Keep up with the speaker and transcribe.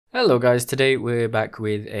Hello guys, today we're back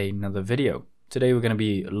with another video. Today we're going to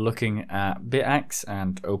be looking at BitAxe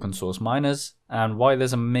and open source miners and why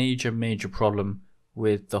there's a major problem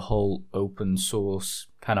with the whole open source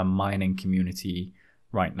kind of mining community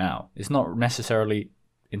right now. It's not necessarily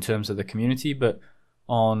in terms of the community, but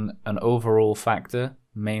on an overall factor,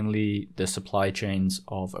 mainly the supply chains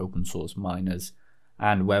of open source miners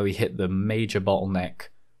and where we hit the major bottleneck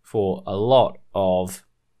for a lot of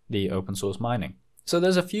the open source mining. So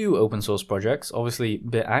there's a few open source projects, obviously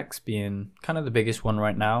BitAxe being kind of the biggest one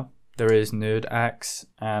right now. There is nerdaxe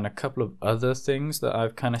and a couple of other things that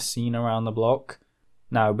I've kind of seen around the block.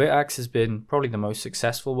 Now BitAxe has been probably the most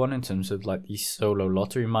successful one in terms of like the solo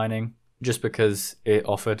lottery mining, just because it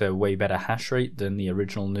offered a way better hash rate than the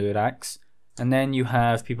original nerdaxe. And then you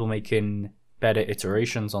have people making better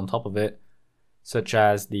iterations on top of it, such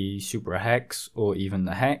as the super hex or even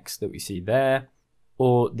the hex that we see there,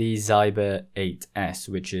 or the Zyber 8S,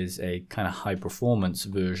 which is a kind of high performance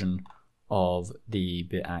version of the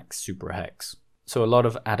BitAxe Super Hex. So a lot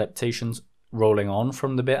of adaptations rolling on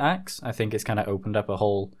from the BitAxe. I think it's kind of opened up a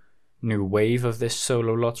whole new wave of this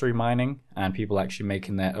solo lottery mining and people actually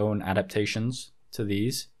making their own adaptations to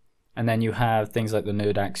these. And then you have things like the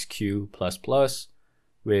nerdaxe Q++,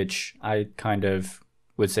 which I kind of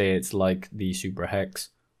would say it's like the Super Hex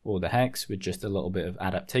or the Hex with just a little bit of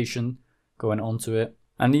adaptation going onto it.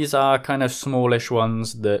 And these are kind of smallish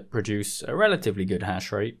ones that produce a relatively good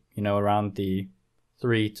hash rate, you know, around the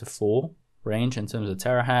 3 to 4 range in terms of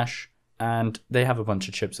terahash. And they have a bunch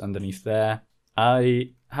of chips underneath there.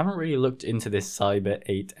 I haven't really looked into this Zyber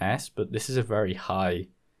 8S, but this is a very high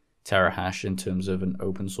terahash in terms of an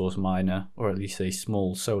open source miner, or at least a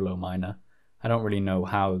small solo miner. I don't really know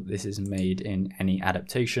how this is made in any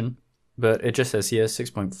adaptation. But it just says here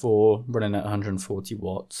 6.4 running at 140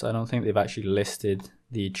 watts. I don't think they've actually listed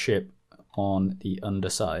the chip on the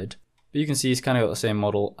underside. But you can see it's kind of got the same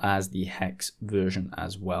model as the Hex version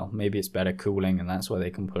as well. Maybe it's better cooling and that's why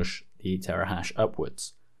they can push the terahash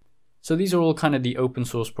upwards. So these are all kind of the open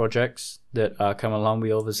source projects that are coming along.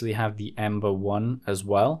 We obviously have the Ember 1 as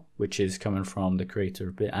well, which is coming from the creator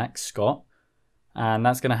of BitAxe, Scott. And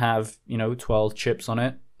that's going to have, 12 chips on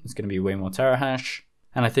it. It's going to be way more terahash.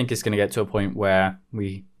 And I think it's going to get to a point where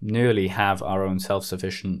we nearly have our own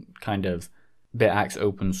self-sufficient kind of BitAxe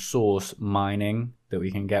open source mining that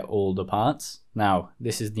we can get all the parts. Now,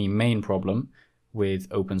 this is the main problem with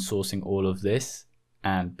open sourcing all of this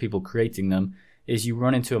and people creating them, is you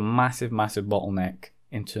run into a massive bottleneck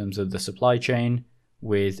in terms of the supply chain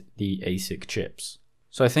with the ASIC chips.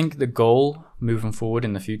 So I think the goal moving forward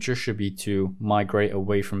in the future should be to migrate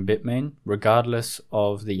away from Bitmain, regardless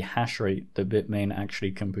of the hash rate that Bitmain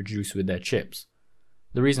actually can produce with their chips.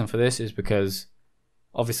 The reason for this is because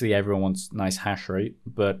obviously everyone wants nice hash rate,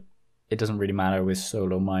 but it doesn't really matter with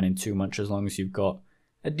solo mining too much as long as you've got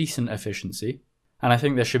a decent efficiency. And I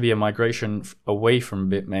think there should be a migration away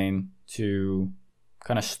from Bitmain to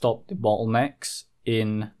kind of stop the bottlenecks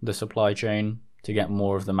in the supply chain to get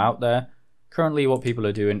more of them out there. Currently, what people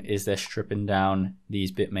are doing is they're stripping down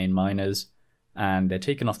these Bitmain miners and they're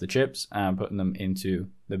taking off the chips and putting them into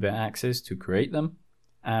the BitAxes to create them.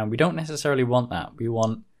 And we don't necessarily want that. We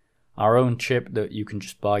want our own chip that you can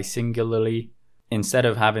just buy singularly instead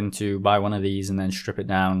of having to buy one of these and then strip it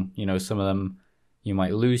down. Some of them you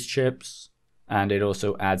might lose chips, and it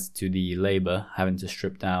also adds to the labor having to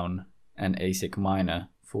strip down an ASIC miner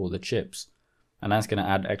for the chips. And that's going to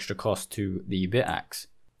add extra cost to the BitAxe.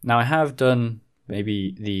 Now I have done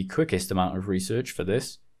maybe the quickest amount of research for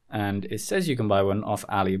this, and it says you can buy one off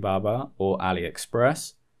Alibaba or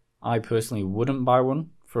AliExpress. I personally wouldn't buy one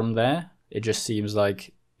from there. It just seems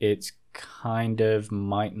like it's kind of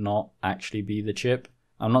might not actually be the chip.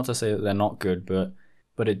 I'm not to say that they're not good,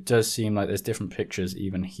 but it does seem like there's different pictures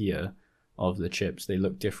even here of the chips. They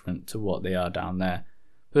look different to what they are down there.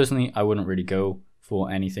 Personally, I wouldn't really go for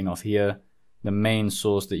anything off here. The main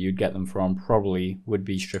source that you'd get them from probably would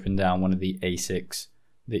be stripping down one of the ASICs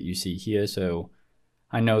that you see here. So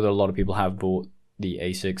I know that a lot of people have bought the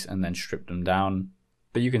ASICs and then stripped them down,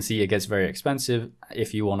 but you can see it gets very expensive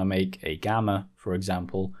if you want to make a Gamma, for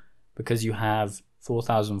example, because you have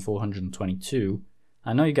 4,422.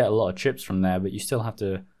 I know you get a lot of chips from there, but you still have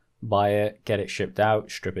to buy it, get it shipped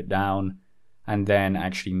out, strip it down, and then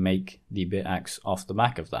actually make the BitAxe off the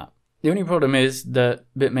back of that. The only problem is that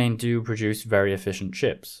Bitmain do produce very efficient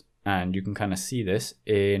chips, and you can kind of see this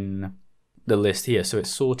in the list here. So it's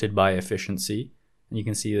sorted by efficiency, and you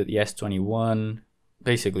can see that the S21,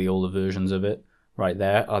 basically all the versions of it right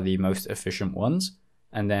there, are the most efficient ones.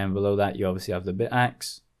 And then below that you obviously have the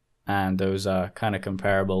BitAxe, and those are kind of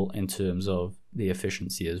comparable in terms of the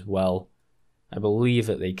efficiency as well. I believe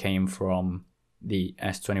that they came from the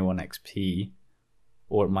S21 XP,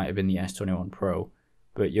 or it might have been the S21 Pro,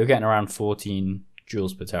 but you're getting around 14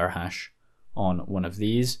 joules per terahash on one of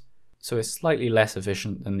these. So it's slightly less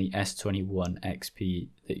efficient than the S21 XP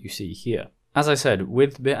that you see here. As I said,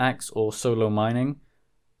 with BitAxe or solo mining,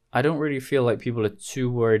 I don't really feel like people are too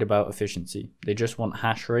worried about efficiency. They just want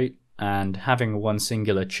hash rate, and having one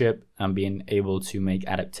singular chip and being able to make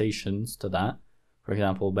adaptations to that, for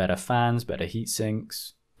example, better fans, better heat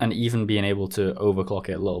sinks, and even being able to overclock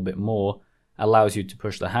it a little bit more, allows you to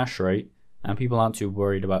push the hash rate, and people aren't too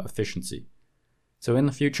worried about efficiency. So in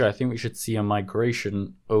the future, I think we should see a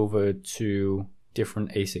migration over to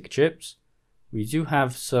different ASIC chips. We do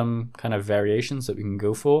have some kind of variations that we can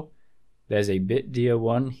go for. There's a BitDia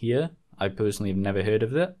one here. I personally have never heard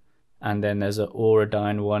of it. And then there's an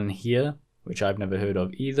Auradine one here, which I've never heard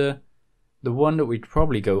of either. The one that we'd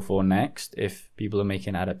probably go for next, if people are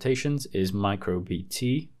making adaptations, is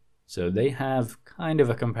MicroBT. So they have kind of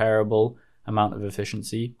a comparable amount of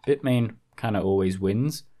efficiency. Bitmain kind of always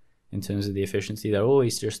wins in terms of the efficiency. They're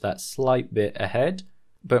always just that slight bit ahead,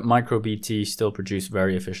 but MicroBT still produce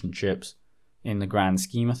very efficient chips in the grand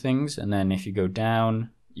scheme of things. And then if you go down,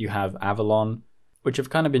 you have Avalon, which have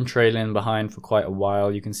kind of been trailing behind for quite a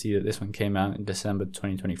while. You can see that this one came out in December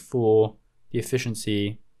 2024. The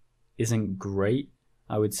efficiency isn't great,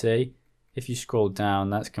 I would say. If you scroll down,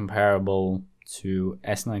 that's comparable to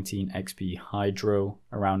S19 XP Hydro,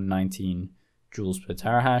 around 19 joules per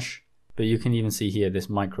terahash. But you can even see here this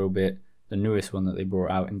microbit, the newest one that they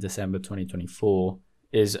brought out in December 2024,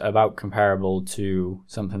 is about comparable to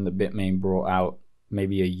something that Bitmain brought out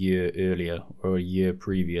maybe a year earlier or a year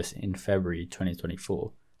previous in February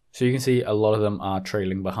 2024. So you can see a lot of them are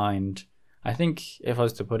trailing behind. I think if I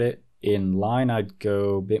was to put it in line, I'd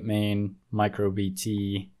go Bitmain,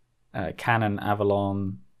 MicroBT, Canon,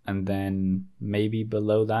 Avalon, and then maybe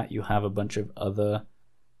below that you have a bunch of other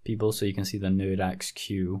people. So you can see the nerdaxe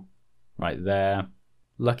queue right there.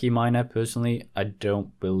 Lucky Miner, personally, I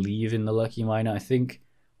don't believe in the Lucky Miner. I think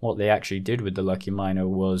what they actually did with the Lucky Miner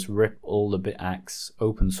was rip all the BitAxe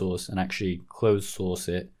open source and actually close source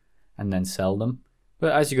it and then sell them.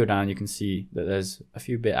 But as you go down, you can see that there's a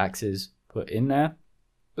few BitAxes put in there.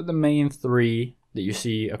 But the main three that you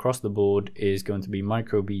see across the board is going to be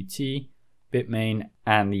MicroBT, Bitmain,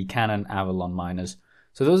 and the Canon Avalon miners.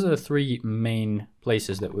 So those are the three main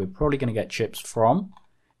places that we're probably going to get chips from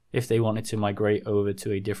if they wanted to migrate over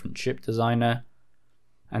to a different chip designer.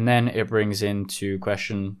 And then it brings into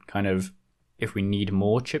question kind of if we need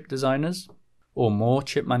more chip designers or more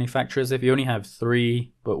chip manufacturers. If you only have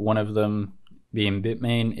three, but one of them being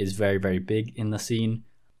Bitmain is very, very big in the scene,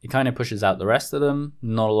 it kind of pushes out the rest of them.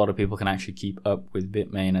 Not a lot of people can actually keep up with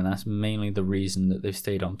Bitmain, and that's mainly the reason that they've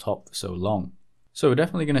stayed on top for so long. So we're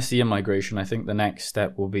definitely going to see a migration. I think the next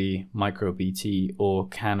step will be MicroBT or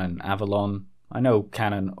Canon Avalon. I know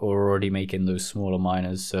Canon are already making those smaller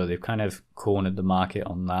miners, so they've kind of cornered the market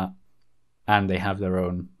on that. And they have their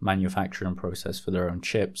own manufacturing process for their own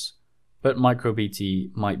chips. But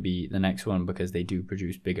MicroBT might be the next one because they do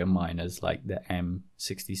produce bigger miners like the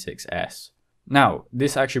M66S. Now,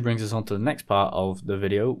 this actually brings us on to the next part of the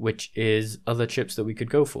video, which is other chips that we could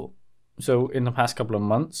go for. So in the past couple of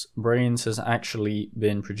months, Braiins has actually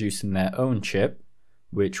been producing their own chip,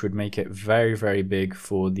 which would make it very, very big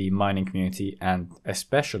for the mining community and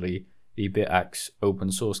especially the BitAxe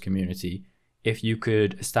open source community. If you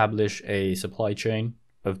could establish a supply chain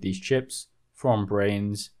of these chips from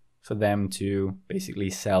Braiins for them to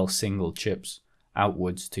basically sell single chips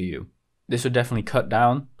outwards to you. This would definitely cut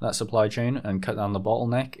down that supply chain and cut down the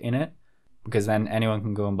bottleneck in it, because then anyone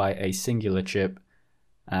can go and buy a singular chip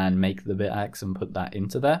and make the BitAxe and put that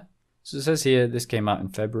into there. So it says here, this came out in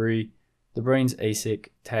February. The braiins ASIC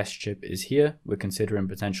test chip is here. We're considering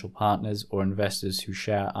potential partners or investors who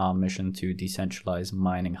share our mission to decentralize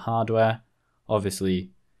mining hardware.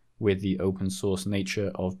 Obviously, with the open source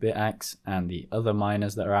nature of BitAxe and the other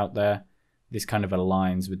miners that are out there, this kind of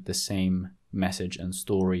aligns with the same message and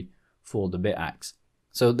story for the BitAxe.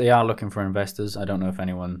 So they are looking for investors. I don't know if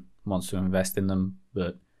anyone wants to invest in them,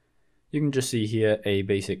 but you can just see here a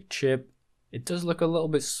basic chip. It does look a little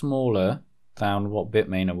bit smaller than what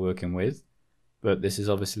Bitmain are working with, but this is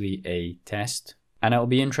obviously a test, and it'll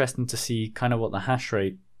be interesting to see kind of what the hash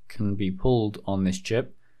rate can be pulled on this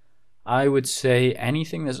chip. I would say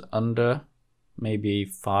anything that's under maybe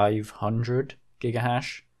 500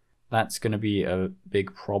 gigahash, that's going to be a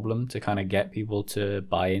big problem to kind of get people to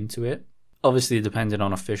buy into it. Obviously depending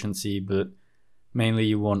on efficiency, but mainly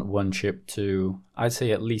you want one chip to, I'd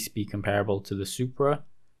say, at least be comparable to the Supra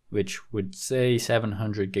which would say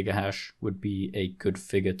 700 gigahash would be a good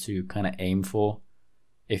figure to kind of aim for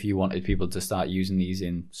if you wanted people to start using these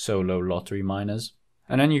in solo lottery miners.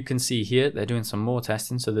 And then you can see here they're doing some more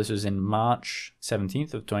testing. So this was in March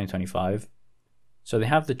 17th of 2025. So they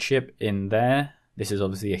have the chip in there. This is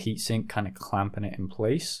obviously a heatsink kind of clamping it in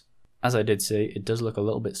place. As I did say, it does look a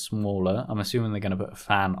little bit smaller. I'm assuming they're going to put a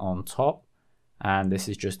fan on top. And this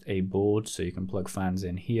is just a board, so you can plug fans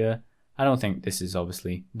in here. I don't think this is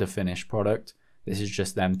obviously the finished product. This is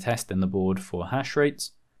just them testing the board for hash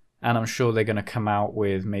rates. And I'm sure they're going to come out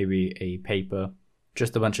with maybe a paper,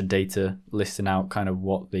 just a bunch of data listing out kind of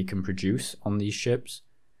what they can produce on these chips.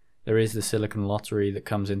 There is the silicon lottery that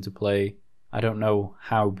comes into play. I don't know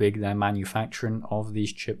how big their manufacturing of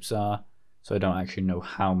these chips are, so I don't actually know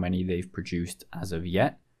how many they've produced as of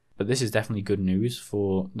yet. But this is definitely good news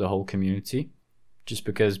for the whole community, just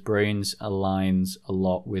because braiins aligns a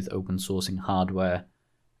lot with open sourcing hardware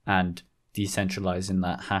and decentralizing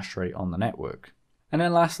that hash rate on the network. And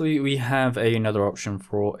then lastly, we have another option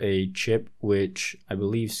for a chip, which I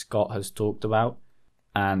believe Scott has talked about.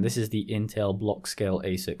 And this is the Intel block scale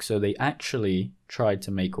ASIC. So they actually tried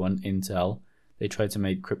to make one, Intel. They tried to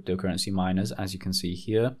make cryptocurrency miners, as you can see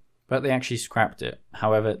here, but they actually scrapped it.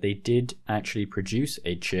 However, they did actually produce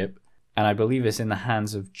a chip, and I believe it's in the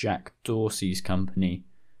hands of Jack Dorsey's company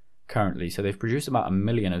currently. So they've produced about 1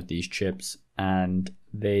 million of these chips, and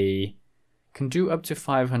they can do up to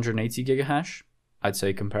 580 gigahash. I'd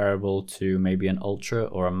say comparable to maybe an Ultra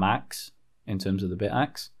or a Max in terms of the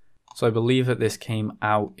BitAxe. So I believe that this came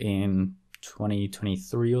out in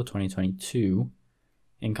 2023 or 2022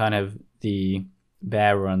 in kind of the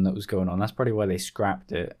bear run that was going on. That's probably why they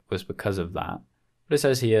scrapped it, was because of that. But it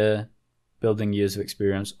says here, building years of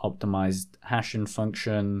experience, optimized hashing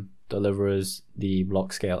function, delivers the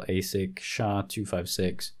block scale ASIC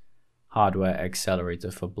SHA-256 hardware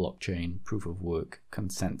accelerator for blockchain proof of work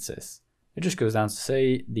consensus. It just goes down to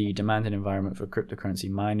say the demanding environment for cryptocurrency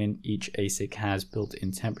mining. Each ASIC has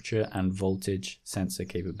built-in temperature and voltage sensor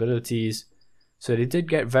capabilities. So they did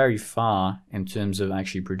get very far in terms of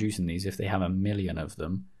actually producing these if they have 1 million of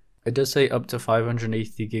them. It does say up to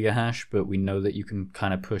 580 gigahash, but we know that you can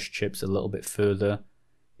kind of push chips a little bit further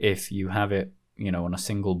if you have it, on a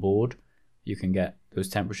single board. You can get those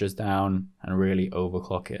temperatures down and really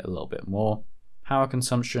overclock it a little bit more. Power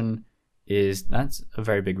consumption that's a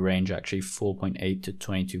very big range actually, 4.8 to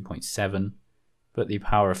 22.7, but the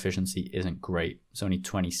power efficiency isn't great. It's only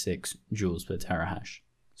 26 joules per terahash.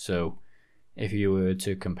 So if you were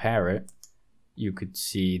to compare it, you could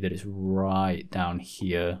see that it's right down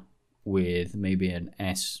here with maybe an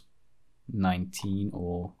S19,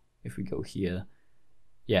 or if we go here,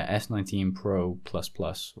 S19 Pro Plus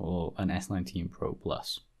Plus or an S19 Pro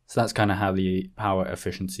Plus. So that's kind of how the power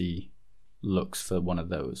efficiency looks for one of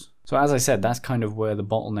those. So as I said, that's kind of where the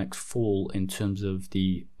bottlenecks fall in terms of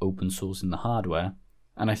the open source and the hardware.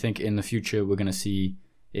 And I think in the future, we're going to see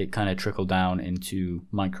it kind of trickle down into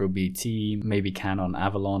MicroBT, maybe Canon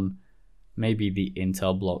Avalon, maybe the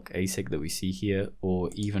Intel block ASIC that we see here, or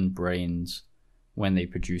even braiins when they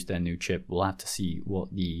produce their new chip. We'll have to see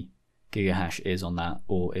what the gigahash is on that,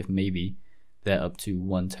 or if maybe they're up to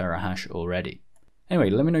 1 terahash already. Anyway,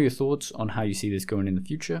 let me know your thoughts on how you see this going in the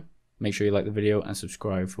future. Make sure you like the video and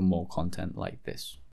subscribe for more content like this.